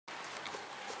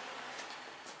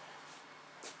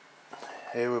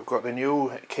Here we've got the new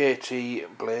KT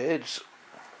blades.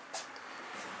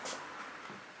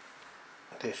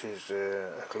 This is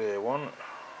a clear one.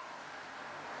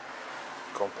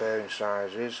 Comparing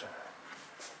sizes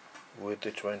with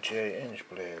the 28-inch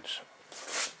blades.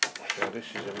 So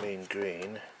this is a mean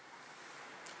green.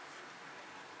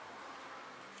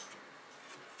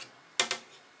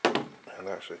 And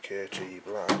that's a KT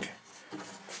black.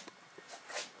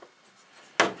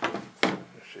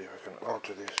 Let's see if I can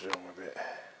alter this zoom a bit.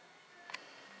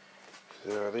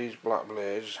 So these black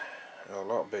blades are a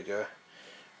lot bigger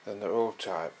than the old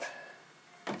type.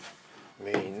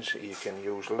 Means you can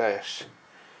use less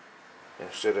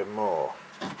instead of more.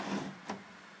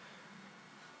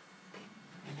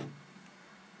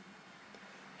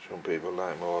 Some people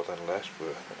like more than less,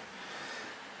 but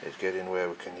it's getting where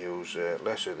we can use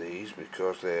less of these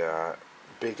because they are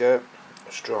bigger,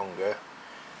 stronger,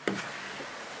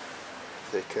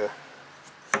 thicker,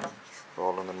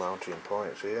 all on the mounting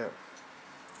points here.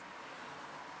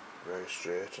 Very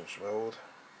straight and smooth.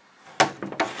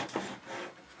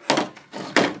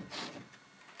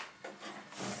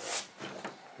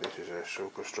 This is a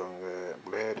super strong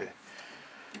blade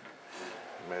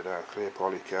made out of clear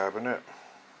polycarbonate.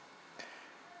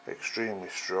 Extremely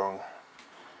strong,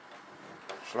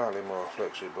 slightly more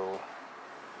flexible,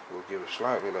 will give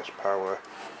slightly less power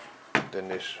than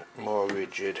this more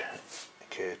rigid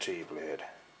KT blade.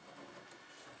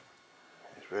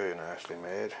 It's very nicely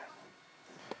made.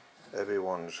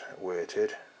 Everyone's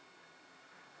weighted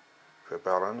for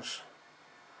balance.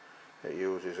 It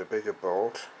uses a bigger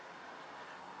bolt,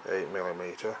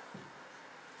 8mm,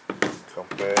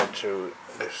 compared to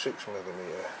the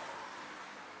 6mm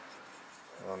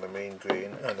on the mean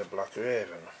green and the black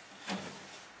raven. And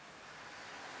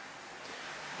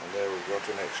there we've got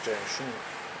an extension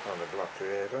on the black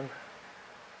raven.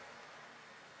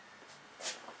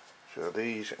 So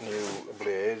these new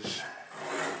blades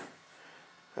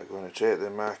are going to take the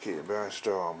market by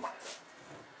storm.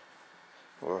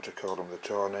 We ought to call them the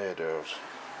tornadoes.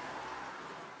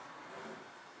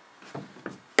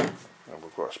 And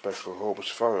we've got special hubs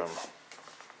for them.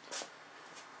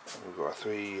 We've got a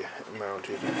 3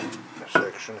 mounted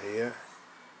section here.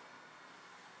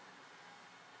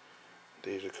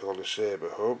 These are called the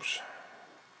Sabre hubs.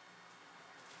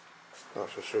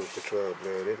 That's a Super 12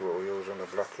 bladed, what we use on the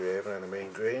Black Raven and the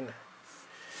mean green.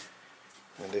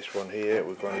 And this one here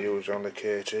we're going to use on the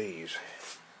KTs.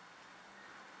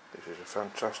 This is a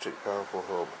fantastic powerful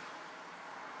hub.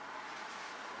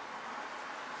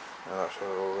 And that's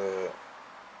our little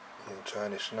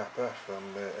tiny snapper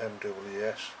from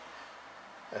MWS.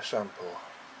 A sample.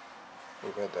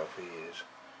 We've had that for years.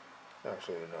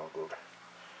 Absolutely no good.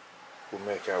 Will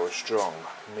make ours strong,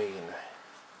 mean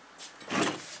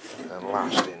and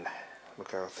lasting.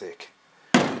 Look how thick.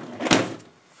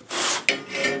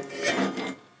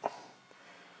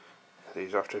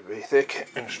 These have to be thick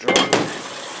and strong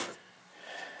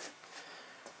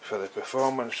for the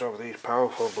performance of these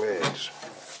powerful blades.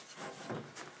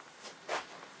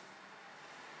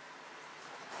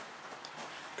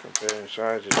 Comparing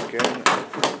sizes again.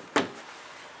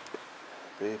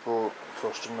 People,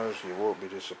 customers, you won't be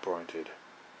disappointed.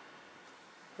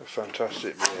 A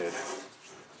fantastic blade.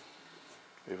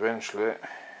 Eventually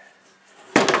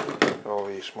all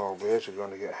these small blades are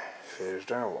going to get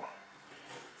phased out.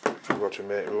 We've got to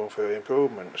make room for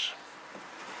improvements.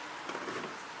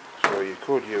 So you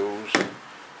could use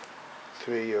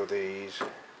 3 of these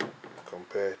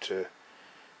compared to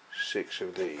 6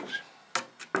 of these.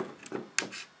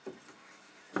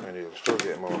 And you'll still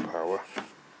get more power.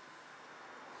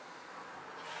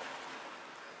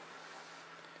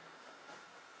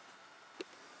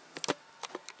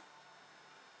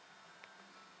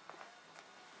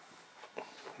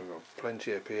 We've got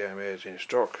plenty of PMAs in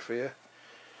stock for you.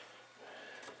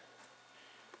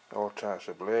 All types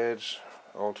of blades,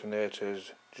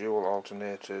 alternators, dual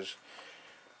alternators,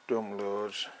 dump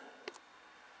loads,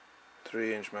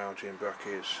 3-inch mounting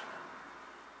brackets,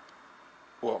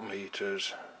 watt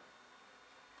meters,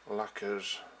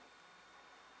 lacquers,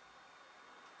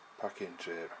 packing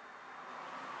tape.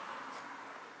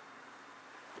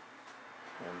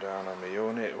 And down on the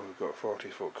unit we've got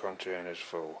 40-foot containers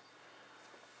full.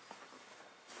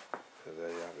 So there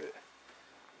you have it.